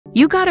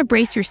You gotta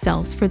brace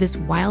yourselves for this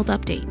wild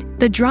update.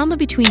 The drama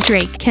between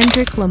Drake,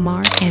 Kendrick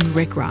Lamar, and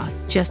Rick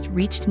Ross just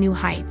reached new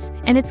heights,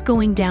 and it's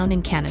going down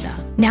in Canada.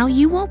 Now,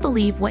 you won't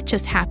believe what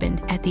just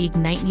happened at the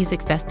Ignite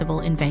Music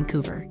Festival in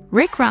Vancouver.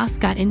 Rick Ross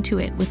got into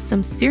it with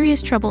some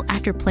serious trouble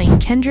after playing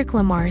Kendrick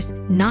Lamar's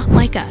Not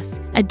Like Us,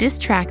 a diss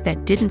track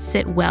that didn't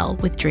sit well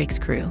with Drake's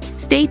crew.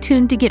 Stay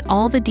tuned to get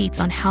all the deets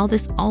on how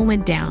this all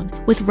went down,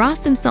 with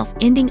Ross himself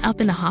ending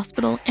up in the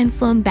hospital and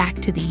flown back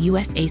to the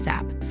US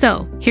ASAP.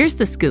 So, here's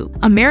the scoop.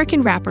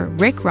 American rapper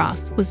Rick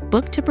Ross was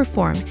booked to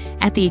perform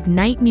at the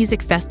Ignite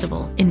Music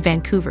Festival in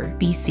Vancouver,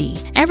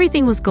 BC.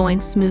 Everything was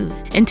going smooth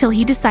until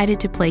he decided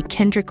to play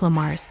Kendrick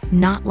Lamar's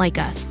Not Like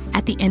Us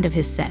at the end of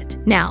his set.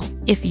 Now,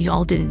 if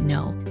y'all didn't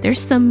know, there's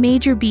some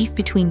major beef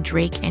between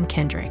Drake and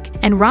Kendrick,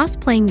 and Ross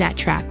playing that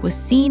track was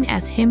seen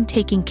as him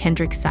taking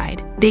Kendrick's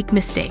side. Big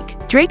mistake.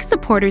 Drake's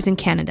supporters in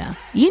Canada,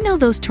 you know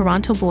those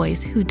Toronto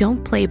boys who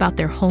don't play about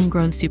their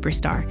homegrown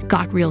superstar,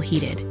 got real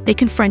heated. They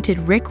confronted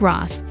Rick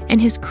Ross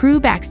and his crew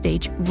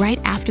backstage right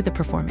after the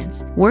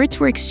performance. Words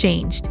were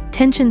exchanged,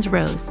 tensions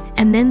rose,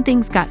 and then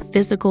things got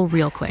physical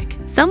real quick.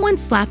 Someone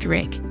slapped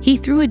Rick, he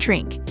threw a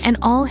drink, and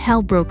all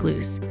hell broke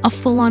loose. A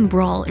full-on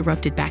brawl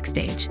erupted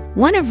backstage.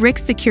 One of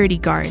Rick's security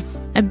guards,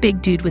 a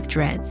big dude with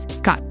dreads,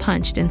 got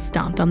punched and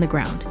stomped on the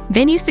ground.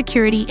 Venue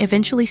security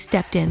eventually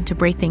stepped in to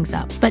break things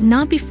up, but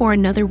not before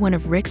another one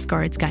of Rick's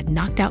guards got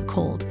knocked out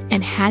cold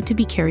and had to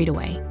be carried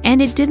away.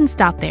 And it didn't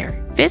stop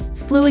there.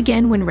 Fists flew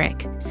again when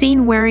Rick,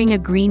 seen wearing a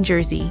green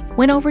jersey,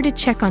 went over to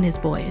check on his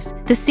boys.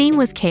 The scene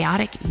was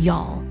chaotic,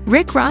 y'all.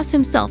 Rick Ross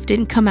himself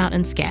didn't come out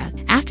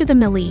unscathed. After the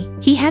melee,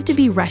 he had to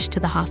be rushed to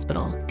the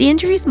hospital. The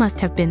injuries must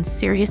have been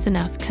serious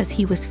enough because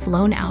he was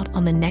flown out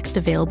on the next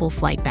available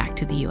flight back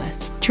to the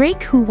US.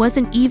 Drake, who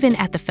wasn't even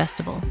at the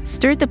festival,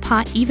 stirred the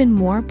pot even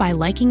more by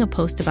liking a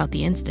post about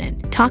the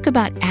incident. Talk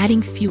about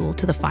adding fuel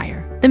to the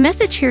fire. The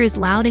message here is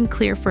loud and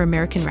clear for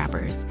American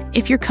rappers.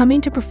 If you're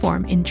coming to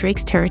perform in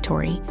Drake's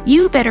territory,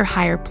 you better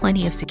hire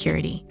plenty of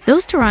security.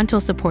 Those Toronto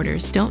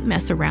supporters don't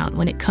mess around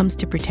when it comes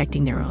to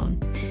protecting their own.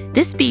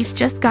 This beef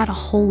just got a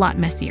whole lot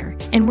messier,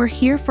 and we're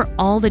here for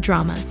all the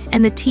drama,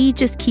 and the tea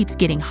just keeps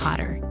getting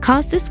hotter.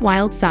 Cause this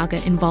wild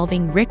saga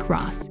involving Rick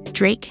Ross,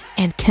 Drake,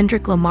 and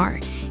Kendrick Lamar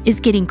is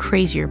getting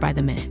crazier by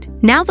the minute.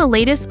 Now the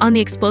latest on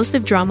the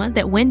explosive drama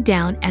that went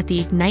down at the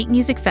Ignite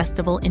Music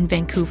Festival in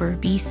Vancouver,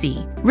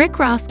 BC. Rick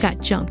Ross got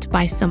jumped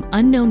by some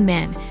unknown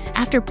men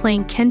after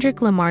playing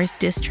Kendrick Lamar's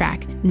diss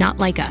track, Not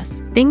Like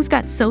Us. Things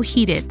got so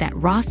heated that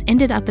Ross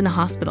ended up in the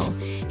hospital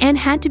and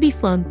had to be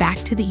flown back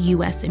to the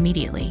US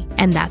immediately.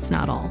 And that's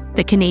not all.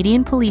 The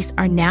Canadian police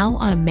are now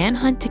on a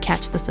manhunt to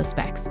catch the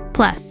suspects.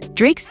 Plus,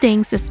 Drake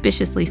staying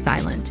suspiciously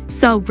silent.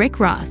 So Rick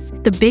Ross,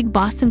 the big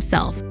boss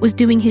himself, was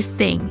doing his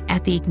thing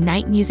at the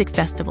Ignite Music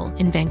Festival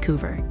in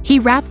Vancouver. He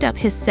wrapped up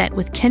his set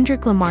with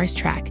Kendrick Lamar's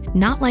track,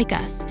 Not Like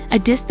Us, a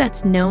diss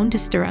that's known to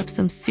stir up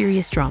some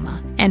serious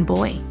drama. And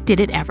boy, did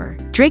it ever.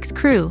 Drake's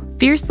crew,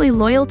 fiercely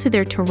loyal to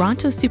their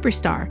Toronto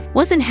superstar,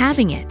 wasn't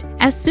having it.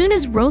 As soon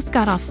as Ross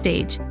got off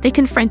stage, they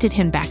confronted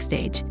him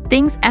backstage.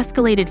 Things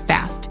escalated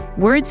fast.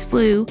 Words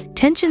flew,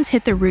 tensions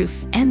hit the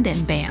roof, and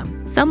then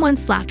bam, someone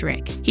slapped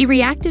Rick. He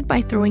reacted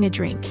by throwing a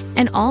drink,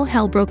 and all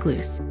hell broke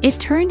loose. It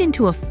turned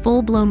into a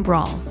full-blown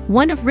brawl.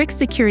 One of Rick's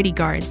security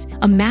guards,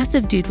 a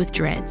massive dude with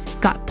dreads,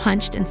 got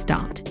punched and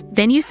stomped.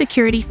 Venue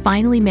security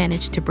finally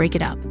managed to break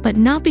it up, but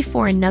not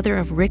before another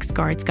of Rick's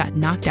guards got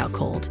knocked out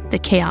cold. The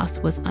chaos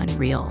was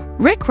unreal.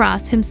 Rick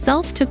Ross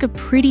himself took a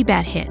pretty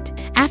bad hit.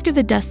 After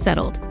the dust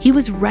settled, he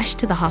was rushed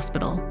to the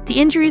hospital. The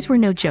injuries were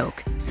no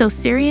joke, so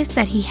serious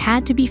that he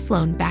had to be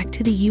flown back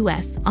to the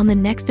US on the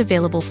next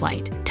available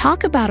flight.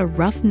 Talk about a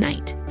rough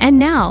night. And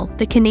now,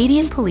 the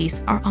Canadian police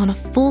are on a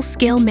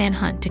full-scale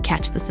manhunt to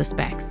catch the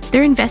suspects.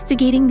 They're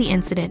investigating the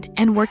incident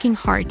and working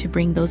hard to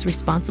bring those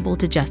responsible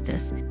to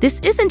justice. This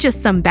isn't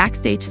just some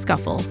backstage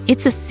scuffle,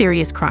 it's a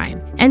serious crime,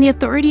 and the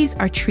authorities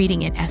are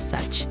treating it as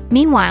such.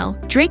 Meanwhile,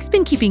 Drake's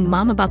been keeping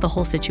mum about the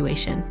whole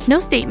situation. No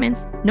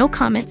statements, no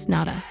comments,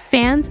 nada.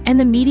 Fans and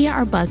the media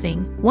are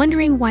buzzing,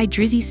 wondering why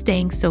Drizzy's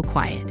staying so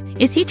quiet.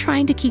 Is he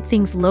trying to keep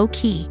things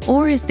low-key,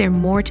 or is there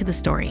more to the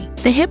story?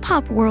 The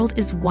hip-hop world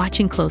is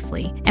watching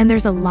closely, and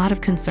there's a lot of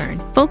concern.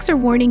 Folks are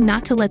warning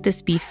not to let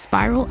this beef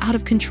spiral out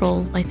of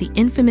control like the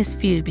infamous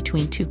feud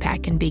between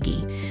Tupac and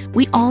Biggie.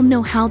 We all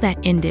know how that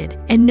ended,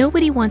 and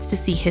nobody wants to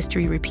see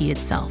history repeat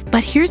itself.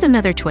 But here's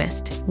another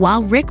twist.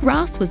 While Rick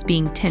Ross was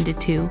being tended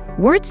to,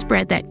 word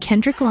spread that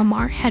Kendrick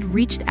Lamar had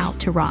reached out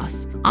to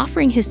Ross,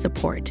 offering his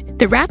support.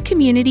 The rap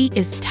community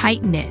is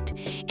tight-knit,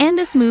 and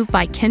this move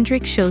by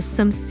Kendrick shows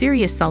some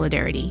serious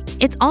solidarity.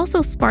 It's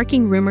also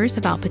sparking rumors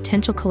about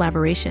potential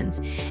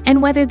collaborations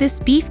and whether this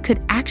beef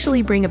could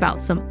actually bring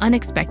about some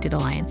unexpected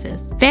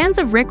alliances. Fans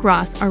of Rick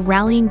Ross are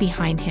rallying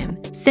behind him,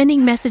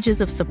 sending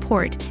messages of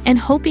support and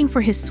hoping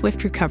for his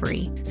swift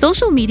recovery.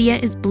 Social media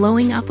is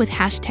blowing up with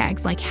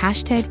hashtags like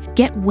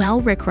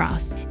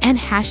 #GetWellRickRoss and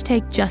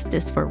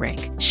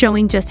 #JusticeForRick,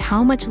 showing just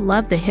how much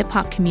love the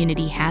hip-hop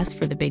community has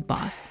for the big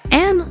boss.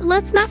 And And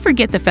let's not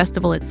forget the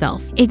festival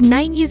itself.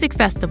 Ignite Music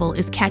Festival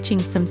is catching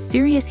some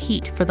serious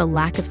heat for the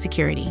lack of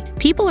security.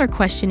 People are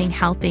questioning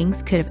how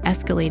things could have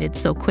escalated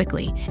so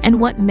quickly and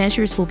what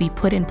measures will be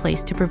put in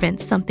place to prevent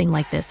something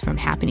like this from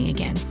happening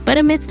again. But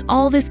amidst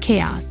all this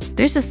chaos,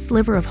 there's a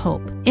sliver of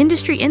hope.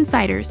 Industry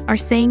insiders are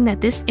saying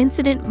that this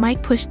incident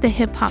might push the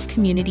hip-hop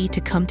community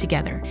to come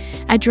together,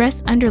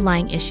 address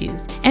underlying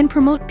issues, and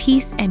promote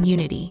peace and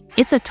unity.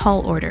 It's a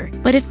tall order,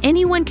 but if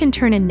anyone can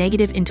turn a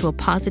negative into a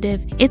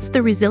positive, it's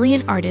the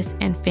resilient artists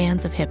and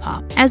fans of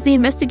hip-hop. As the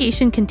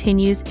investigation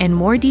continues and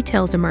more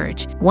details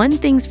emerge, one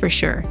thing's for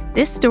sure,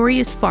 this story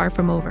is far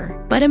from over.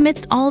 But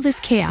amidst all this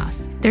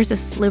chaos, there's a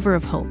sliver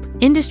of hope.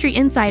 Industry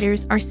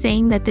insiders are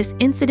saying that this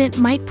incident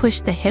might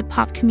push the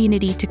hip-hop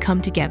community to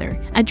come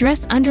together,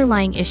 address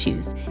underlying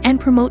issues, and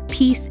promote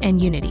peace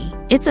and unity.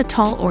 It's a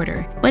tall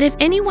order, but if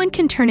anyone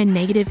can turn a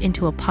negative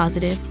into a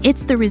positive,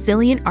 it's the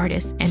resilient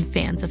artists and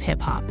fans of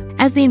hip-hop.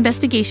 As the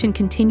investigation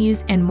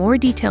continues and more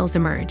details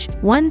emerge,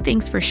 one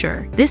thing's for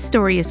sure, this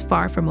story is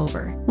far from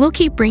over. We'll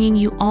keep bringing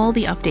you all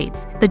the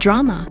updates, the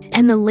drama,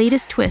 and the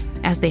latest twists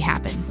as they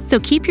happen. So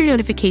keep your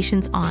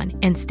notifications on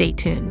and stay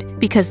tuned,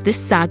 because this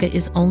saga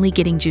is only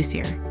getting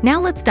juicier.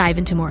 Now let's dive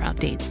into more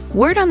updates.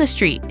 Word on the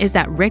street is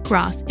that Rick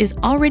Ross is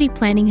already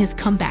planning his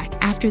comeback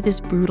after this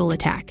brutal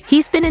attack.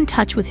 He's been in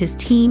touch with his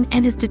team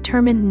and is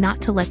determined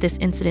not to let this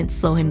incident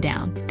slow him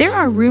down. There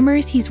are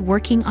rumors he's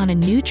working on a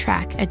new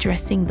track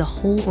addressing the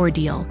whole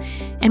ordeal,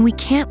 and we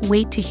can't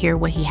wait to hear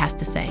what he has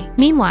to say.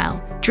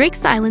 Meanwhile, Drake's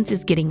silence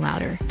is getting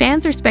louder.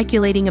 Fans are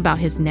speculating about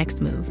his next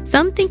move.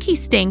 Some think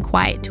he's staying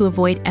quiet to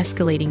avoid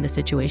escalating the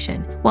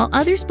situation, while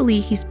others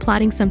believe he's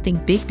plotting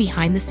something big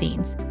behind the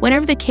scenes.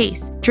 Whatever the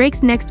case,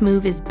 Drake's next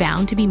move is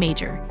bound to be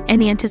major,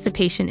 and the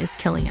anticipation is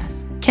killing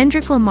us.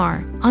 Kendrick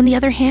Lamar, on the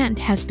other hand,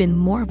 has been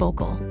more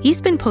vocal. He's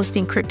been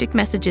posting cryptic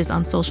messages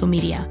on social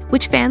media,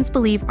 which fans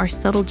believe are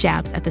subtle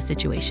jabs at the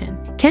situation.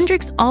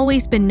 Kendrick's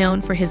always been known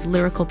for his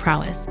lyrical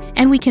prowess,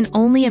 and we can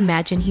only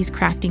imagine he's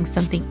crafting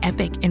something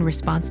epic in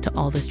response to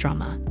all this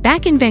drama.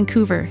 Back in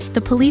Vancouver,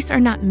 the police are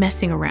not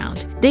messing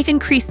around. They've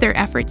increased their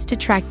efforts to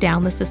track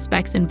down the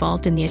suspects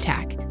involved in the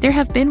attack. There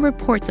have been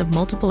reports of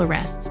multiple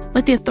arrests,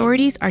 but the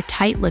authorities are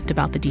tight-lipped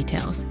about the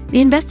details.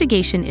 The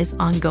investigation is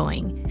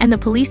ongoing, and the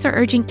police are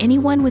urging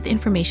anyone with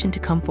information to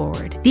come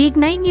forward. The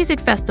Ignite Music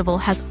Festival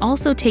has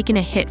also taken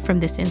a hit from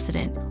this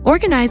incident.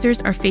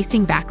 Organizers are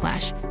facing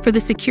backlash for the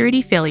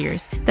security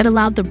failures that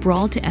allowed the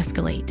brawl to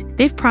escalate.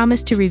 They've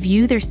promised to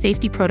review their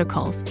safety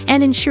protocols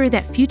and ensure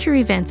that future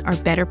events are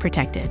better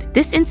protected.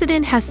 This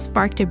incident has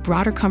sparked a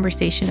broader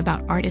conversation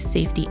about artist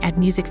safety at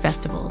music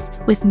festivals,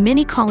 with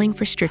many calling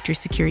for stricter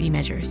security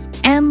measures.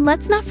 And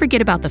let's not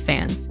forget about the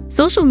fans.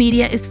 Social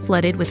media is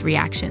flooded with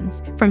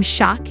reactions, from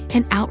shock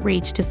and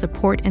outrage to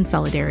support and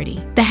solidarity.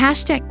 The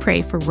hashtag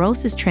Pray for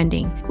Ross is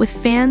trending, with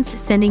fans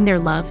sending their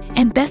love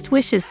and best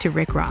wishes to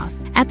Rick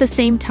Ross. At the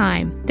same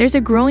time, there's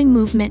a growing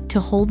movement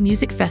to hold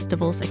music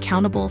festivals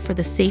accountable for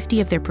the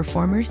safety of their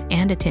performers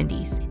and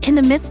attendees. In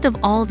the midst of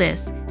all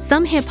this,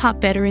 some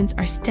hip-hop veterans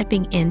are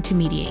stepping in to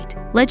mediate.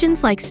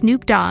 Legends like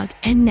Snoop Dogg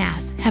and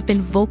Nas have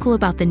been vocal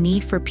about the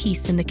need for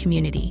peace in the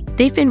community.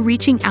 They've been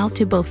reaching out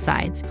to both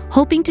sides,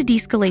 hoping to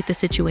de-escalate the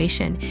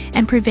situation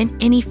and prevent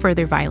any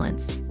further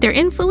violence. Their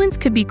influence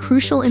could be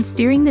crucial in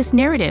steering this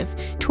narrative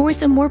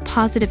towards a more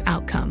positive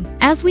outcome.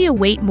 As we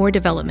await more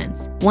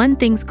developments, one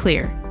thing's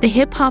clear: the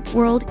hip-hop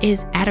world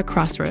is at a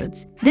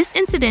crossroads. This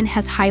incident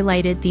has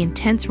highlighted the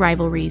intense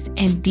rivalries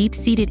and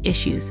deep-seated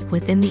issues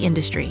within the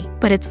industry,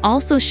 but it's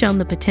also shown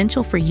the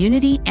potential for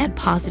unity and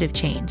positive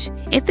change.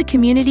 If the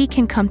community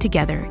can come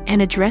together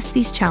and address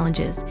these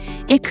challenges,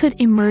 it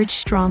could emerge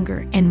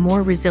stronger and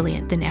more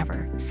resilient than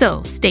ever.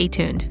 So stay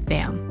tuned,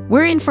 fam.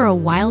 We're in for a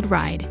wild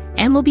ride,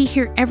 and we'll be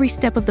here every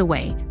step of the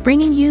way,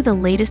 bringing you the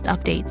latest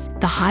updates,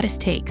 the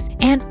hottest takes,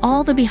 and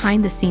all the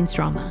behind-the-scenes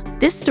drama.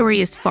 This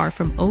story is far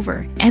from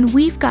over, and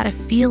we've got a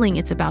feeling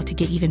it's about to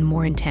get even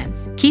more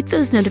intense. Keep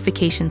those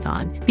notifications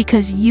on,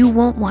 because you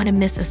won't want to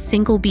miss a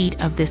single beat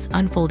of this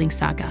unfolding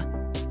saga.